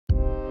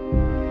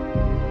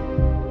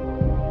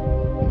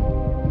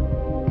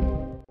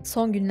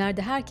Son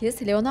günlerde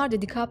herkes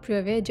Leonardo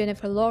DiCaprio ve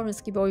Jennifer Lawrence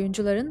gibi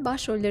oyuncuların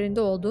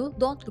başrollerinde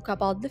olduğu Don't Look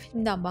Up adlı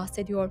filmden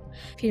bahsediyor.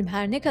 Film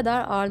her ne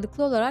kadar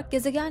ağırlıklı olarak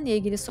gezegenle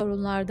ilgili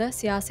sorunlarda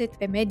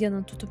siyaset ve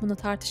medyanın tutumunu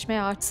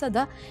tartışmaya açsa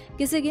da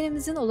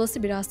gezegenimizin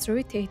olası bir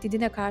asteroid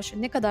tehdidine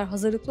karşı ne kadar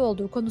hazırlıklı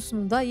olduğu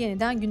konusunu da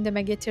yeniden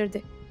gündeme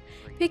getirdi.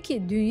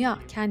 Peki Dünya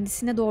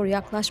kendisine doğru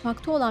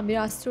yaklaşmakta olan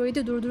bir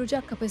asteroidi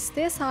durduracak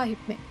kapasiteye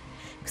sahip mi?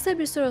 Kısa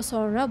bir süre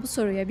sonra bu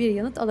soruya bir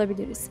yanıt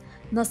alabiliriz.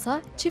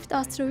 NASA, çift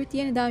asteroid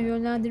yeniden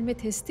yönlendirme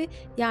testi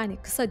yani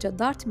kısaca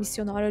DART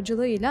misyonu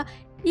aracılığıyla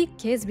ilk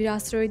kez bir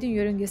asteroidin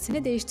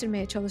yörüngesini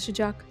değiştirmeye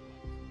çalışacak.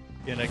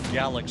 In a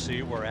galaxy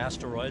where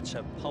asteroids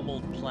have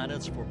pummeled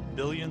planets for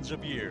billions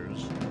of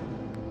years,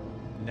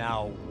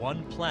 now one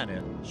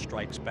planet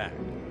strikes back.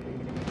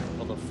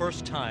 For the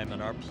first time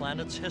in our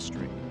planet's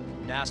history,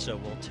 NASA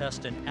will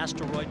test an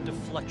asteroid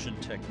deflection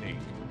technique.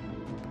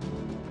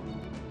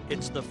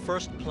 It's the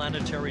first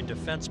planetary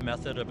defense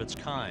method of its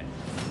kind.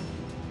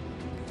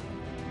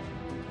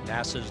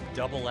 NASA's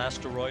double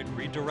asteroid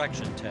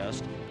redirection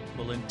test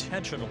will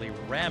intentionally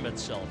ram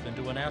itself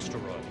into an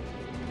asteroid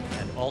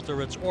and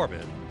alter its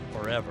orbit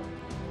forever.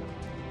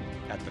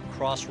 At the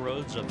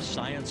crossroads of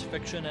science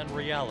fiction and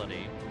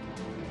reality,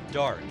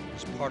 DART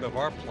is part of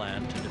our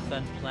plan to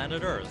defend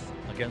planet Earth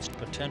against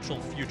potential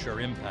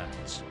future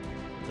impacts.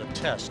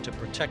 The test to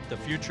protect the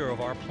future of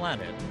our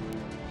planet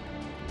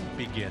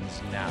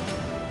begins now.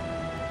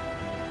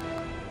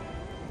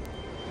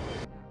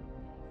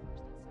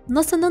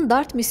 NASA'nın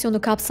DART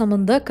misyonu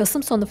kapsamında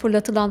Kasım sonu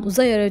fırlatılan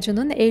uzay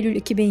aracının Eylül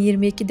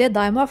 2022'de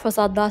Dimorphos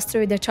adlı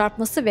asteroide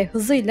çarpması ve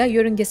hızıyla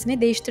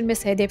yörüngesini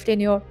değiştirmesi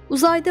hedefleniyor.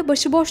 Uzayda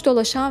başıboş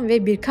dolaşan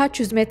ve birkaç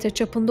yüz metre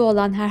çapında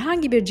olan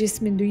herhangi bir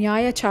cismin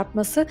Dünya'ya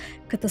çarpması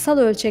kıtasal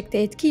ölçekte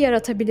etki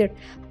yaratabilir.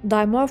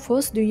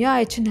 Dimorphos,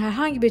 Dünya için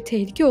herhangi bir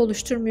tehlike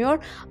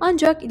oluşturmuyor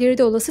ancak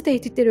ileride olası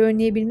tehditleri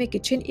önleyebilmek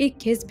için ilk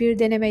kez bir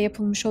deneme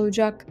yapılmış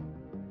olacak.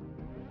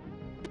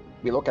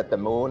 We look at the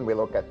moon, we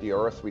look at the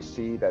Earth, we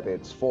see that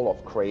it's full of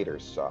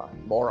craters,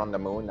 more on the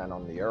moon than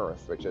on the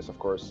Earth, which is of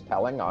course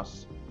telling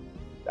us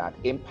that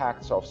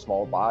impacts of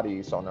small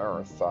bodies on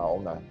Earth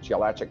on the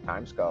geologic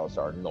timescales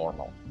are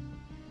normal.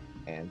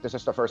 And this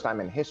is the first time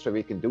in history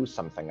we can do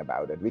something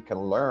about it. We can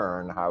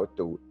learn how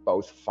to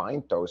both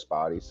find those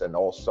bodies and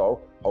also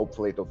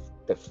hopefully to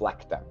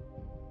deflect them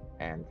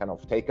and kind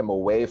of take them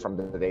away from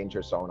the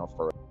danger zone of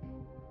Earth.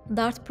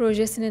 DART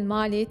projesinin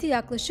maliyeti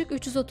yaklaşık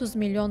 330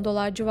 milyon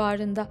dolar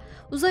civarında.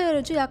 Uzay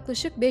aracı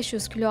yaklaşık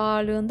 500 kilo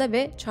ağırlığında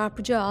ve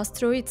çarpacağı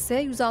asteroid ise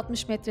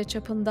 160 metre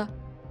çapında.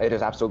 It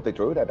is absolutely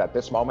true that at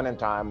this moment in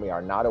time we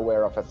are not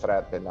aware of a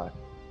threat in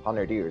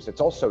 100 years.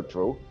 It's also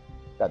true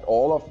that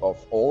all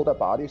all the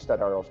bodies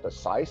that are of the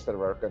size that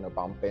we're going to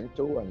bump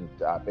into and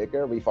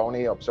bigger, we've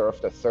only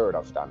observed a third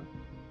of them.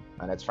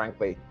 And it's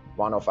frankly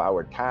one of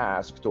our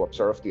tasks to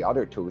observe the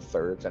other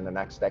two-thirds in the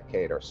next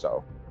decade or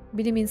so.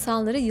 Bilim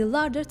insanları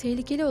yıllardır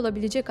tehlikeli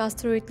olabilecek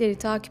asteroidleri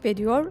takip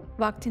ediyor,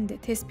 vaktinde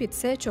tespit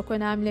ise çok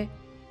önemli.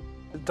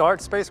 The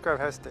DART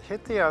spacecraft has to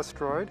hit the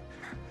asteroid,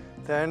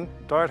 then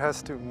DART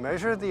has to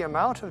measure the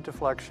amount of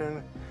deflection,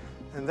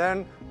 and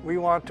then we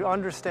want to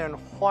understand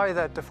why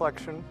that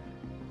deflection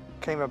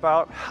came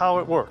about,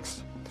 how it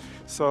works.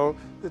 So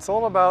it's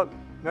all about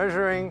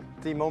measuring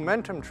the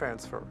momentum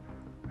transfer.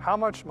 How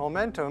much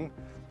momentum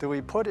do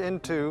we put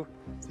into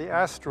the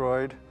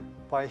asteroid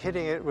by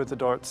hitting it with the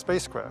DART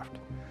spacecraft?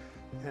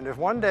 And if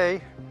one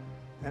day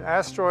an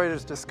asteroid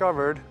is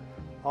discovered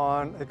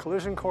on a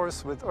collision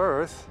course with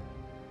Earth,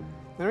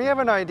 then we have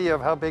an idea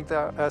of how big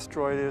that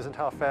asteroid is and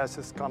how fast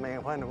it's coming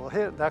and when it will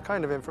hit, that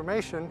kind of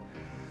information,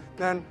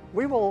 then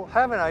we will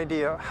have an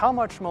idea how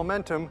much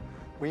momentum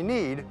we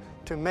need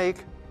to make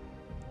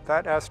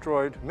that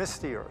asteroid miss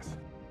the Earth.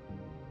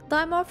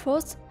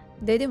 Dimorphos,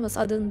 Didymos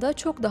adında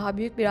çok daha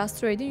büyük bir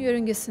asteroidin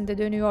yörüngesinde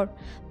dönüyor.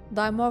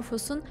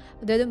 Dimorphos'un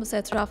Didymos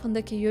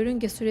etrafındaki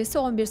yörünge süresi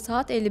 11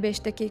 saat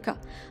 55 dakika.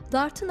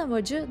 DART'ın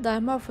amacı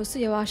Dimorphos'u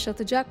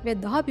yavaşlatacak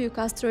ve daha büyük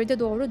asteroide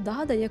doğru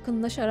daha da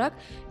yakınlaşarak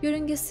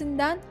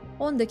yörüngesinden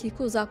 10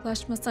 dakika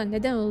uzaklaşmasına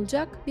neden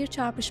olacak bir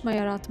çarpışma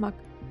yaratmak.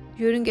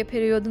 Yörünge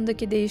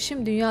periyodundaki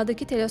değişim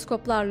dünyadaki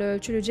teleskoplarla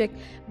ölçülecek.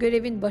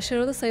 Görevin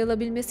başarılı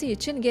sayılabilmesi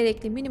için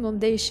gerekli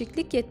minimum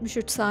değişiklik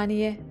 73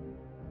 saniye.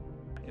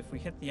 If we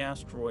hit the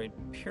asteroid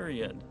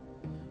period,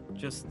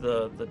 just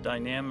the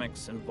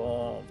dynamics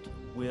involved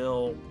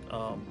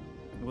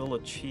will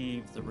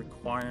achieve the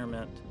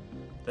requirement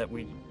that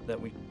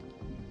we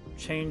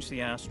change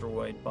the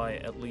asteroid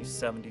by at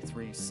least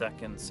 73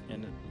 seconds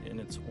in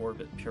its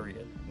orbit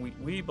period.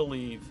 We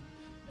believe,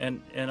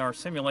 and our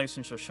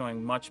simulations are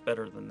showing much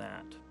better than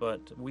that.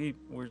 But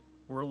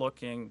we're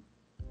looking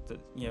to,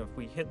 if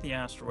we hit the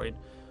asteroid,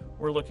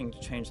 we're looking to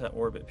change that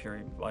orbit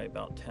period by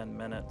about 10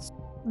 minutes.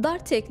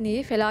 DART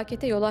tekniği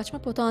felakete yol açma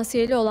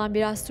potansiyeli olan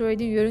bir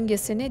asteroidin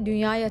yörüngesini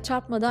Dünya'ya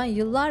çarpmadan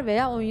yıllar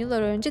veya 10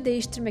 yıllar önce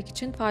değiştirmek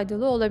için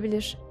faydalı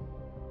olabilir.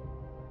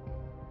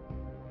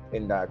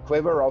 In the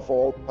quiver of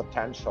all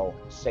potential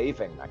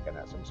saving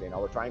mechanisms,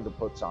 we're trying to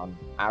put some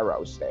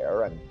arrows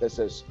there, and this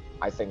is,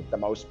 I think, the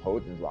most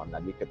potent one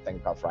that we could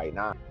think of right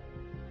now.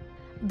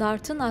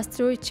 DART'ın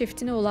asteroid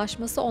çiftine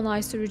ulaşması 10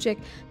 ay sürecek.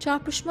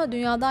 Çarpışma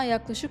Dünya'dan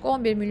yaklaşık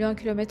 11 milyon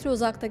kilometre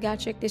uzakta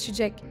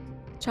gerçekleşecek.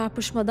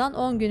 Çarpışmadan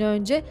 10 gün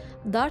önce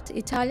DART,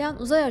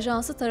 İtalyan Uzay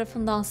Ajansı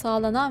tarafından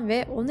sağlanan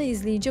ve onu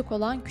izleyecek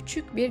olan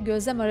küçük bir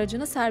gözlem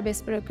aracını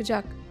serbest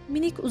bırakacak.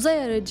 Minik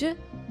uzay aracı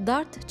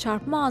DART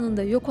çarpma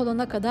anında yok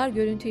olana kadar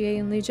görüntü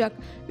yayınlayacak.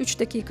 3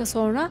 dakika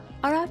sonra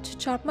araç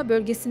çarpma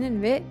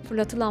bölgesinin ve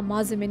fırlatılan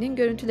malzemenin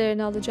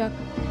görüntülerini alacak.